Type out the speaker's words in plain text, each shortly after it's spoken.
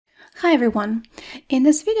Hi everyone! In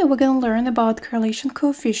this video we're going to learn about correlation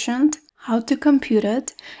coefficient, how to compute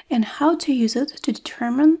it, and how to use it to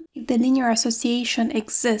determine if the linear association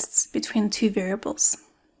exists between two variables.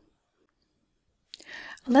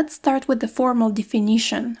 Let's start with the formal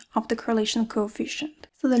definition of the correlation coefficient.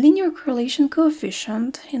 So the linear correlation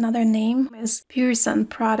coefficient, another name is Pearson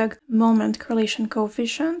product moment correlation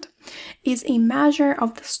coefficient, is a measure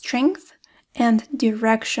of the strength and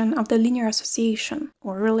direction of the linear association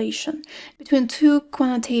or relation between two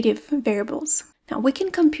quantitative variables. Now we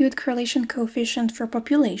can compute correlation coefficient for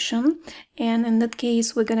population, and in that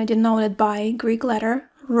case we're going to denote it by Greek letter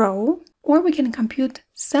rho, or we can compute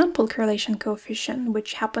sample correlation coefficient,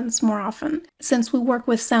 which happens more often since we work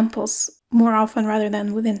with samples more often rather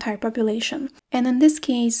than with the entire population. And in this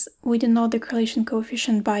case we denote the correlation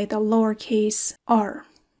coefficient by the lowercase r.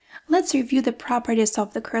 Let's review the properties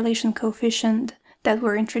of the correlation coefficient that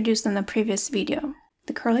were introduced in the previous video.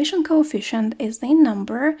 The correlation coefficient is a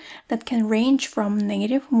number that can range from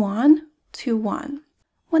 -1 to 1.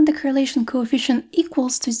 When the correlation coefficient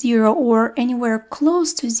equals to 0 or anywhere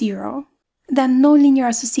close to 0, then no linear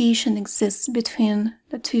association exists between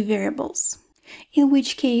the two variables, in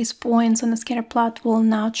which case points on the scatter plot will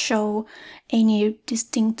not show any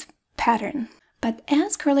distinct pattern. But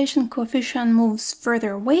as correlation coefficient moves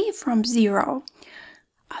further away from 0,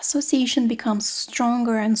 association becomes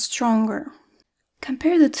stronger and stronger.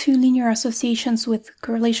 Compare the two linear associations with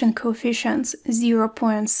correlation coefficients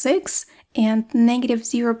 0.6 and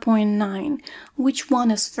 -0.9. Which one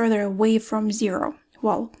is further away from 0?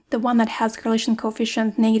 Well, the one that has correlation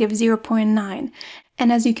coefficient -0.9.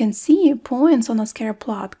 And as you can see, points on a scatter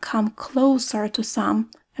plot come closer to some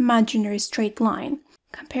imaginary straight line,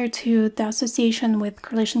 compared to the association with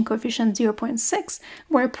correlation coefficient 0.6,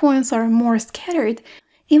 where points are more scattered,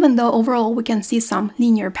 even though overall we can see some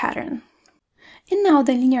linear pattern. And now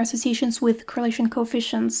the linear associations with correlation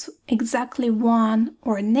coefficients exactly 1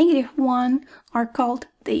 or -1 are called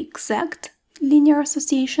the exact linear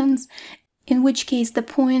associations, in which case the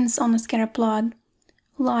points on the scatter plot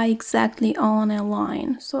lie exactly on a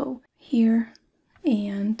line, so here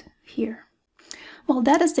and here. Well,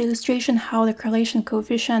 that is the illustration how the correlation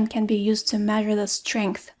coefficient can be used to measure the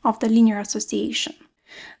strength of the linear association.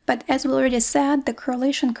 But as we already said, the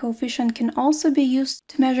correlation coefficient can also be used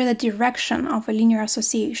to measure the direction of a linear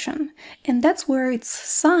association, and that's where its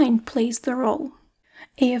sign plays the role.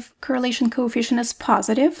 If correlation coefficient is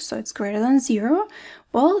positive, so it's greater than 0,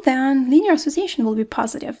 well then linear association will be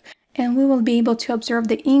positive, and we will be able to observe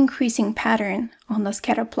the increasing pattern on the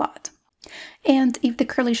scatter plot. And if the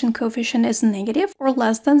correlation coefficient is negative or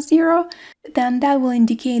less than 0, then that will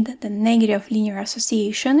indicate the negative linear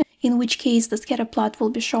association, in which case the scatter plot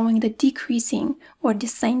will be showing the decreasing or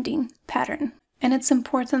descending pattern. And it's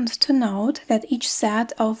important to note that each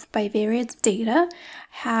set of bivariate data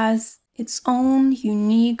has its own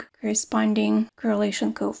unique corresponding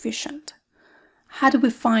correlation coefficient. How do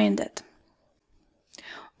we find it?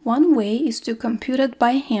 One way is to compute it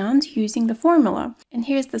by hand using the formula. And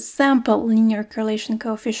here's the sample linear correlation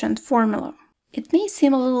coefficient formula. It may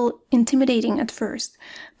seem a little intimidating at first,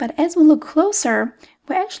 but as we look closer,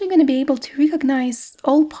 we're actually going to be able to recognize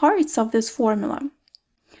all parts of this formula.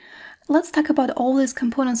 Let's talk about all these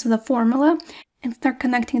components of the formula and start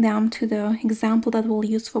connecting them to the example that we'll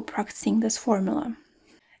use for practicing this formula.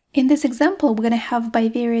 In this example, we're going to have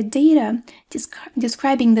bivariate data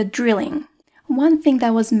describing the drilling. One thing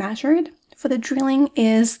that was measured for the drilling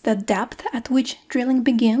is the depth at which drilling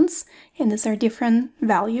begins, and these are different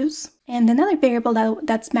values. And another variable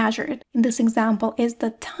that's measured in this example is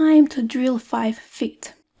the time to drill 5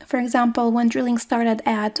 feet. For example, when drilling started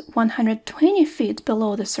at 120 feet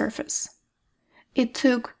below the surface, it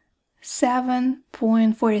took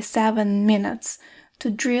 7.47 minutes to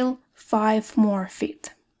drill 5 more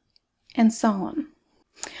feet, and so on.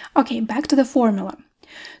 Okay, back to the formula.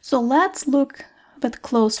 So let's look a bit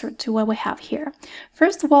closer to what we have here.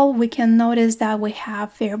 First of all, we can notice that we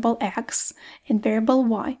have variable x and variable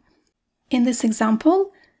y. In this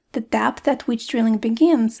example, the depth at which drilling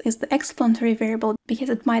begins is the explanatory variable because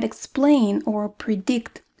it might explain or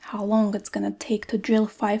predict how long it's going to take to drill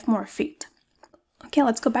 5 more feet. Okay,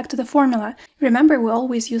 let's go back to the formula. Remember, we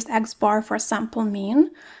always use x bar for sample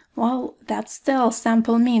mean. Well, that's still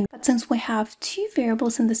sample mean, but since we have two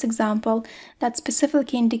variables in this example, that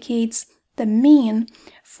specifically indicates the mean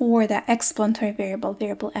for the explanatory variable,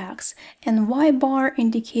 variable x, and y bar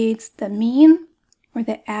indicates the mean or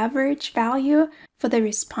the average value for the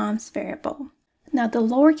response variable. Now, the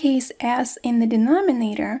lowercase s in the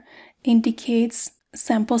denominator indicates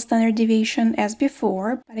sample standard deviation as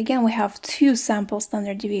before, but again we have two sample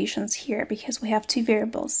standard deviations here because we have two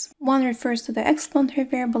variables. One refers to the explanatory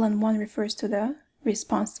variable and one refers to the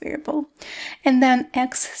response variable. And then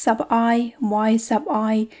x sub I, y sub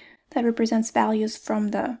I, that represents values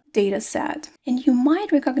from the data set. And you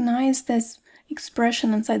might recognize this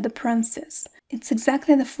expression inside the parentheses. It's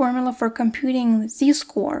exactly the formula for computing the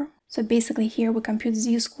z-score. So basically here we compute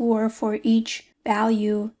z-score for each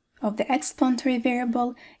value of the explanatory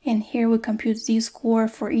variable, and here we compute z-score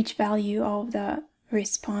for each value of the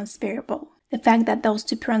response variable. The fact that those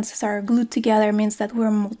two parentheses are glued together means that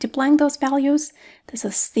we're multiplying those values. This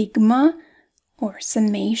is sigma or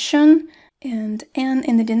summation, and n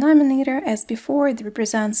in the denominator, as before, it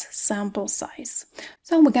represents sample size.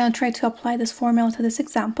 So we're going to try to apply this formula to this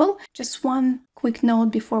example. Just one quick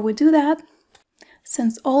note before we do that.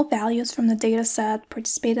 Since all values from the data set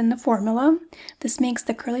participate in the formula, this makes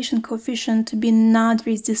the correlation coefficient to be not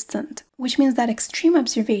resistant, which means that extreme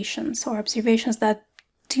observations, or observations that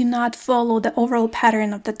do not follow the overall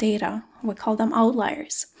pattern of the data, we call them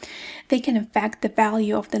outliers, they can affect the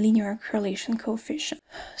value of the linear correlation coefficient.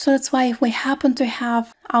 So that's why if we happen to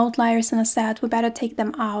have outliers in a set, we better take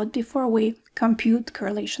them out before we compute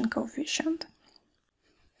correlation coefficient.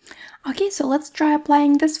 Okay, so let's try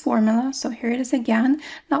applying this formula. So here it is again.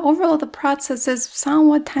 Now overall the process is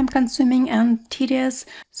somewhat time consuming and tedious,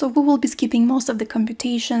 so we will be skipping most of the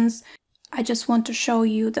computations. I just want to show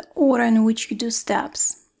you the order in which you do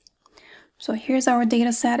steps. So here's our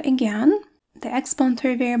data set again, the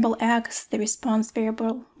explanatory variable x, the response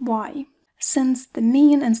variable y. Since the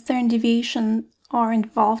mean and standard deviation are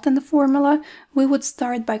involved in the formula, we would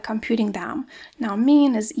start by computing them. Now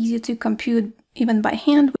mean is easy to compute even by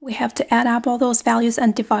hand. We have to add up all those values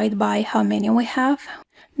and divide by how many we have.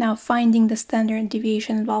 Now finding the standard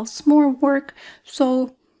deviation involves more work,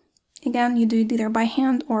 so again you do it either by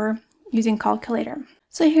hand or using calculator.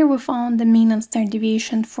 So here we found the mean and standard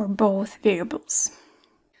deviation for both variables.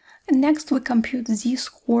 And next we compute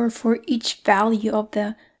z-score for each value of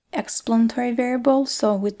the explanatory variable.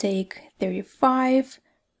 So we take 35,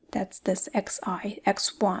 that's this xi,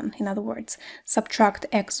 x1 in other words, subtract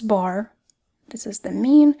x bar, this is the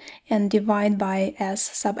mean, and divide by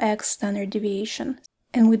s sub x standard deviation.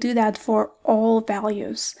 And we do that for all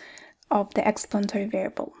values of the explanatory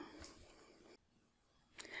variable.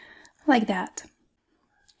 Like that.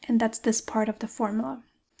 And that's this part of the formula.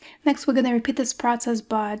 Next, we're going to repeat this process,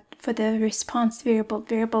 but for the response variable,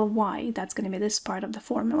 variable y, that's going to be this part of the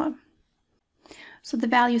formula. So the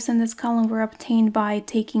values in this column were obtained by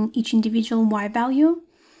taking each individual y value,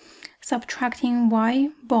 subtracting y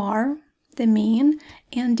bar, the mean,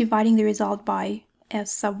 and dividing the result by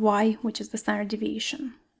s sub y, which is the standard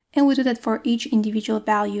deviation. And we do that for each individual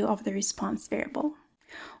value of the response variable.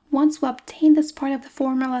 Once we obtain this part of the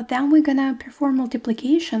formula, then we're gonna perform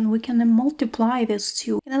multiplication. We can multiply these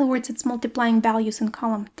two. In other words, it's multiplying values in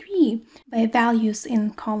column 3 by values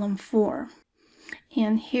in column 4.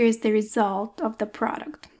 And here's the result of the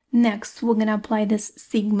product. Next, we're gonna apply this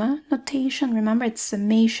sigma notation. Remember, it's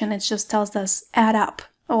summation. It just tells us add up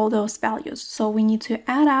all those values. So we need to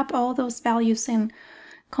add up all those values in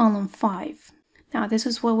column 5. Now, this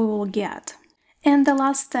is what we will get. And the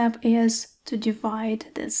last step is to divide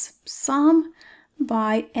this sum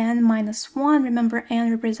by n minus 1. Remember, n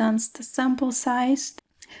represents the sample size.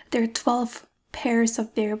 There are 12 pairs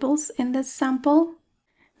of variables in this sample.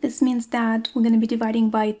 This means that we're going to be dividing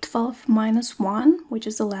by 12 minus 1, which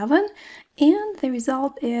is 11, and the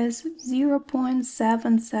result is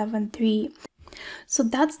 0.773. So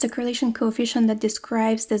that's the correlation coefficient that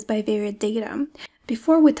describes this bivariate data.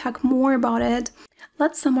 Before we talk more about it,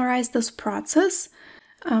 let's summarize this process.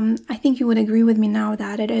 I think you would agree with me now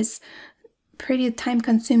that it is pretty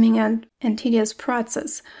time-consuming and tedious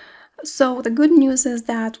process. So the good news is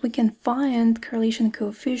that we can find correlation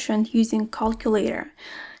coefficient using calculator,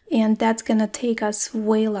 and that's gonna take us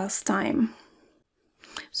way less time.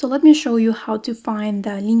 So let me show you how to find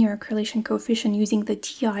the linear correlation coefficient using the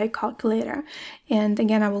TI calculator. And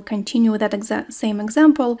again, I will continue with that same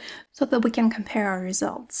example so that we can compare our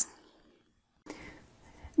results.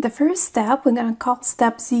 The first step we're going to call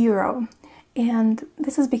step 0, and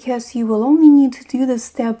this is because you will only need to do this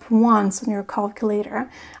step once on your calculator.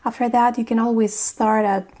 After that, you can always start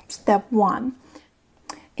at step 1.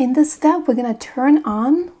 In this step, we're going to turn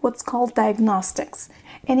on what's called diagnostics,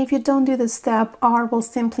 and if you don't do this step, R will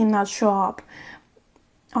simply not show up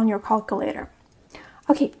on your calculator.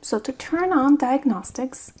 Okay, so to turn on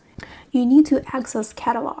diagnostics, you need to access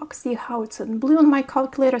catalog. See how it's in blue on my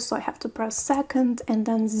calculator, so I have to press second and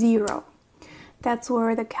then 0. That's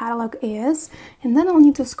where the catalog is. And then I'll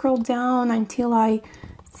need to scroll down until I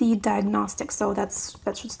see diagnostics. So that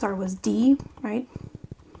should start with D, right?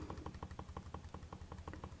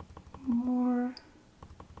 More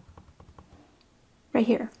right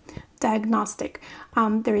here, diagnostic.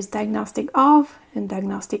 There is diagnostic off and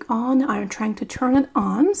diagnostic on. I'm trying to turn it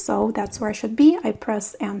on, so that's where I should be. I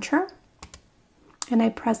press enter and I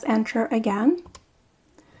press enter again.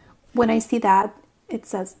 When I see that it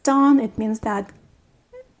says done, it means that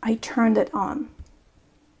I turned it on.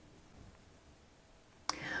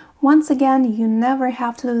 Once again, you never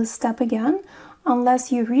have to do this step again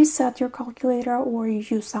unless you reset your calculator or you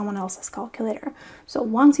use someone else's calculator. So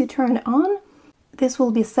once you turn it on, this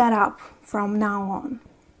will be set up from now on.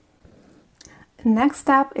 The next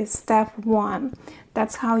step is step 1.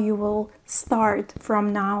 That's how you will start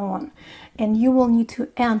from now on. And you will need to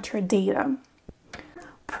enter data.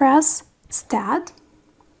 Press Stat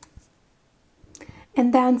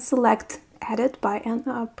and then select Edit by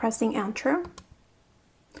pressing Enter.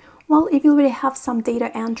 Well, if you already have some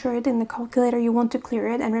data entered in the calculator, you want to clear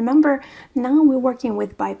it. And remember, now we're working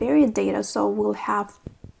with bivariate data, so we'll have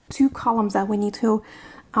 2 columns that we need to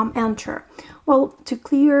enter. Well, to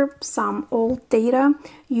clear some old data,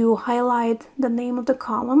 you highlight the name of the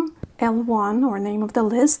column, L1, or name of the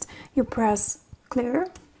list. You press Clear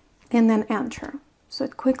and then Enter. So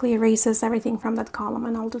it quickly erases everything from that column,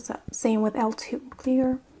 and I'll do the same with L2.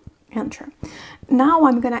 Clear, Enter. Now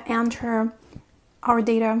I'm going to enter our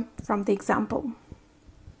data from the example.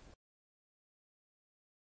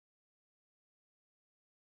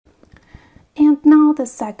 And now the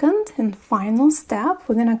second and final step,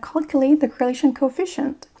 we're going to calculate the correlation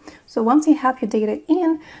coefficient. So once you have your data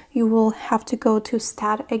in, you will have to go to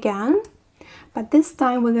Stat again. But this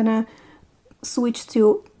time we're going to switch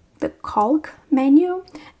to the Calc menu.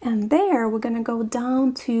 And there we're going to go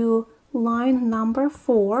down to line number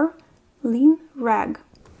 4, Lean Reg.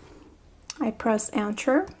 I press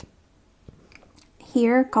Enter.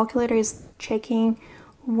 Here, calculator is checking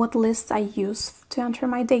what lists I use to enter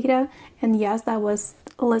my data, and yes, that was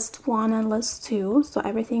list 1 and list 2, so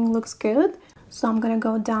everything looks good. So I'm gonna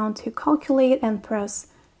go down to calculate and press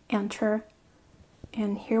enter,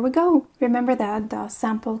 and here we go. Remember that the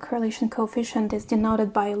sample correlation coefficient is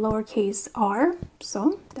denoted by lowercase r,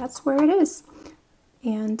 so that's where it is.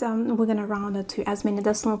 And we're gonna round it to as many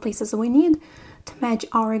decimal places as we need. To match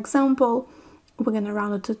our example, we're gonna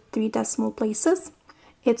round it to 3 decimal places.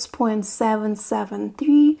 It's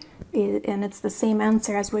 0.773, and it's the same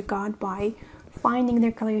answer as we got by finding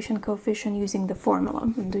the correlation coefficient using the formula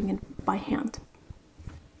and doing it by hand.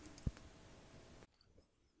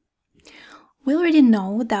 We already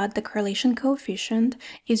know that the correlation coefficient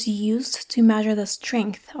is used to measure the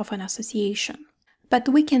strength of an association, but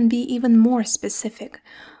we can be even more specific.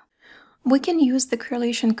 We can use the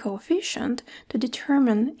correlation coefficient to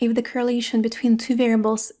determine if the correlation between 2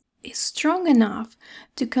 variables is strong enough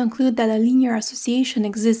to conclude that a linear association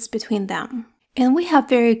exists between them. And we have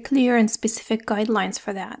very clear and specific guidelines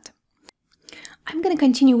for that. I'm going to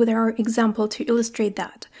continue with our example to illustrate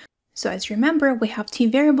that. So as you remember, we have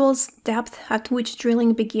 2 variables, depth at which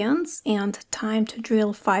drilling begins and time to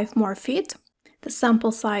drill 5 more feet. The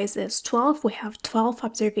sample size is 12. We have 12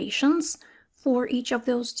 observations for each of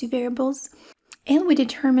those 2 variables. And we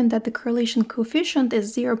determined that the correlation coefficient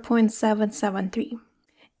is 0.773.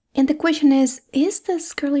 And the question is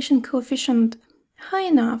this correlation coefficient high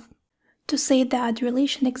enough to say that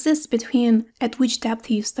relation exists between at which depth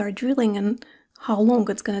you start drilling and how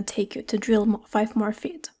long it's going to take you to drill 5 more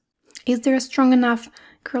feet? Is there a strong enough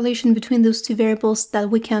correlation between those 2 variables that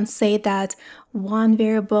we can say that one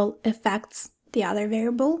variable affects the other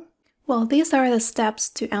variable? Well, these are the steps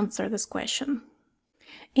to answer this question.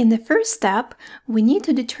 In the first step, we need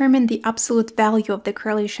to determine the absolute value of the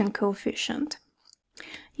correlation coefficient.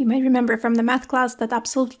 You might remember from the math class that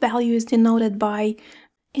absolute value is denoted by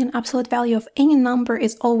an absolute value of any number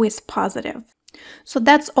is always positive. So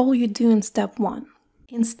that's all you do in step 1.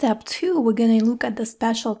 In step 2, we're going to look at the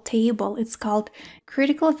special table. It's called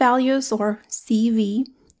critical values, or CV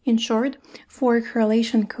in short, for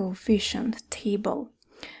correlation coefficient table.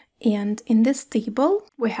 And in this table,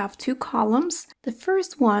 we have 2 columns. The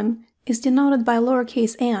first one is denoted by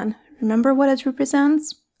lowercase n. Remember what it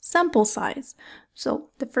represents? Sample size. So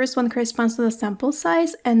the first one corresponds to the sample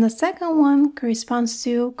size, and the second one corresponds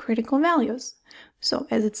to critical values. So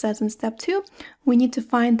as it says in step 2, we need to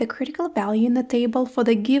find the critical value in the table for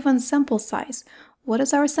the given sample size. What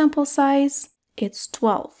is our sample size? It's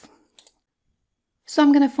 12. So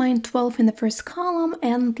I'm going to find 12 in the first column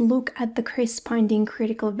and look at the corresponding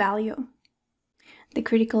critical value. The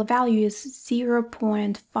critical value is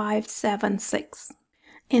 0.576.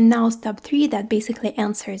 And now step 3, that basically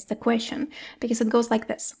answers the question, because it goes like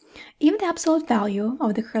this. If the absolute value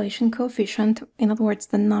of the correlation coefficient, in other words,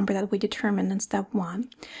 the number that we determined in step 1,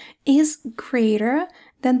 is greater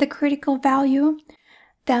than the critical value,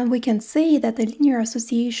 then we can say that the linear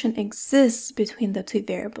association exists between the two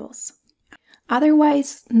variables.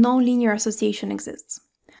 Otherwise, no linear association exists.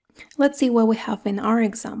 Let's see what we have in our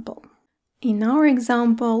example. In our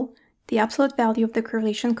example, the absolute value of the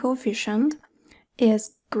correlation coefficient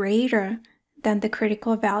is greater than the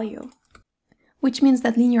critical value, which means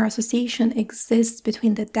that linear association exists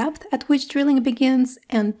between the depth at which drilling begins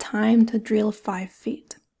and time to drill 5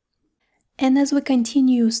 feet. And as we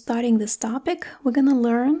continue studying this topic, we're going to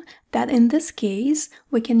learn that in this case,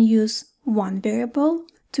 we can use one variable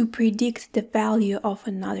to predict the value of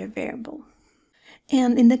another variable.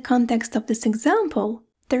 And in the context of this example,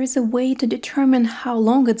 there is a way to determine how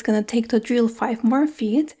long it's going to take to drill 5 more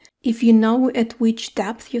feet if you know at which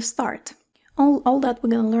depth you start. All that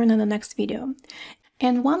we're going to learn in the next video.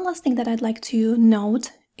 And one last thing that I'd like to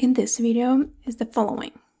note in this video is the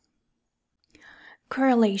following.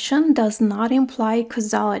 Correlation does not imply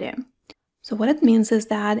causality. So what it means is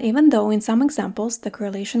that even though in some examples the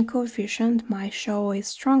correlation coefficient might show a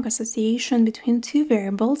strong association between two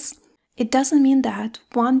variables, it doesn't mean that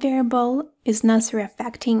one variable is necessarily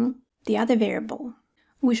affecting the other variable.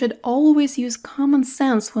 We should always use common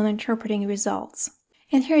sense when interpreting results.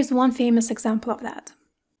 And here is one famous example of that.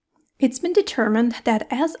 It's been determined that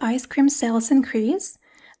as ice cream sales increase,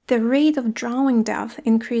 the rate of drowning death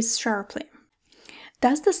increases sharply.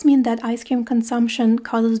 Does this mean that ice cream consumption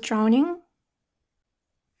causes drowning?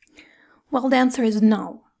 Well, the answer is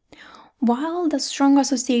no. While the strong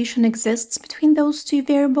association exists between those two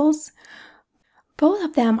variables, both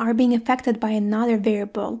of them are being affected by another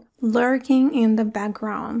variable lurking in the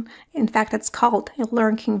background. In fact, it's called a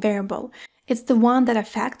lurking variable. It's the one that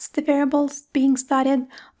affects the variables being studied,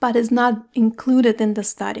 but is not included in the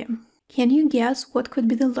study. Can you guess what could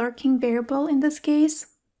be the lurking variable in this case?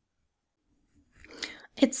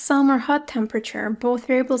 It's summer hot temperature. Both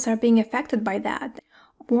variables are being affected by that.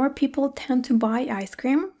 More people tend to buy ice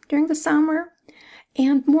cream during the summer,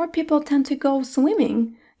 and more people tend to go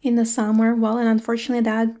swimming in the summer, well, and unfortunately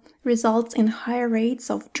that results in higher rates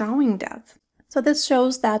of drowning death. So this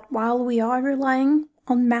shows that while we are relying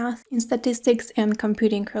on math in statistics and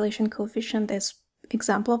computing correlation coefficient as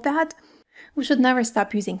example of that, we should never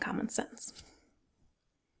stop using common sense.